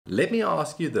Let me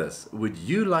ask you this, would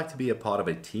you like to be a part of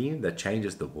a team that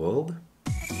changes the world?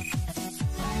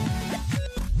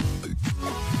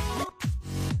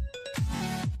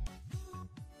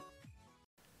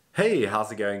 Hey,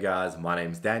 how's it going guys? My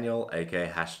name's Daniel, aka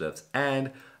HashLips,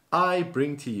 and I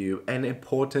bring to you an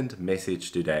important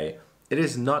message today. It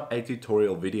is not a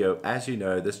tutorial video. As you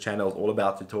know, this channel is all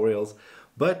about tutorials,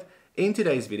 but in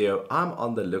today's video, I'm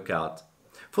on the lookout.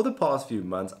 For the past few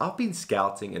months, I've been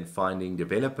scouting and finding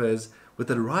developers with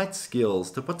the right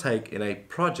skills to partake in a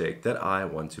project that I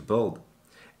want to build.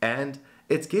 And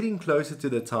it's getting closer to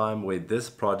the time where this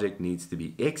project needs to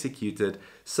be executed,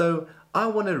 so I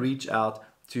want to reach out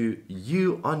to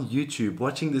you on YouTube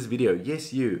watching this video.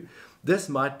 Yes, you. This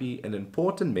might be an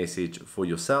important message for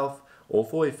yourself or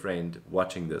for a friend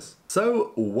watching this.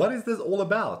 So what is this all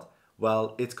about?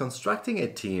 Well, it's constructing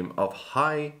a team of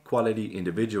high quality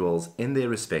individuals in their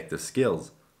respective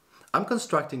skills. I'm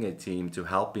constructing a team to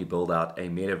help me build out a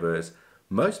metaverse,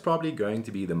 most probably going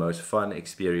to be the most fun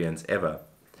experience ever.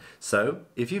 So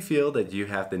if you feel that you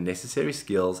have the necessary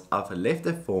skills, I've left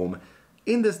a form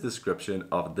in this description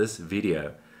of this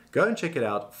video. Go and check it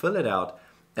out, fill it out,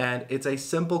 and it's a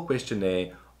simple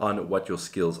questionnaire on what your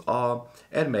skills are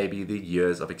and maybe the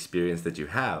years of experience that you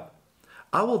have.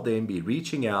 I will then be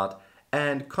reaching out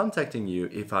and contacting you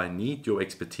if I need your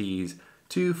expertise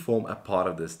to form a part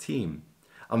of this team.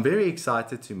 I'm very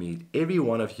excited to meet every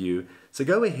one of you, so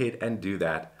go ahead and do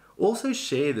that. Also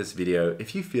share this video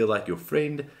if you feel like your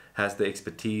friend has the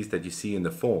expertise that you see in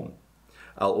the form.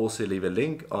 I'll also leave a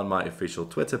link on my official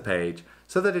Twitter page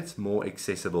so that it's more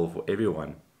accessible for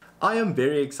everyone. I am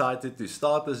very excited to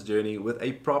start this journey with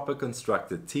a proper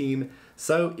constructed team,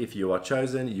 so if you are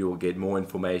chosen, you will get more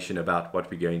information about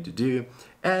what we're going to do.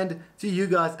 And to you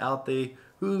guys out there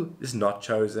who is not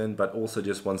chosen but also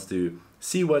just wants to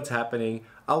see what's happening,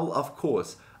 I will of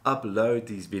course upload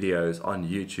these videos on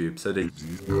YouTube so that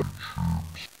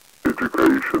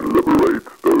education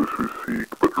liberates those who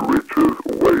seek, but riches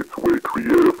waits where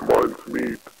creative minds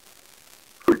meet.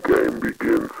 The game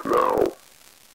begins now.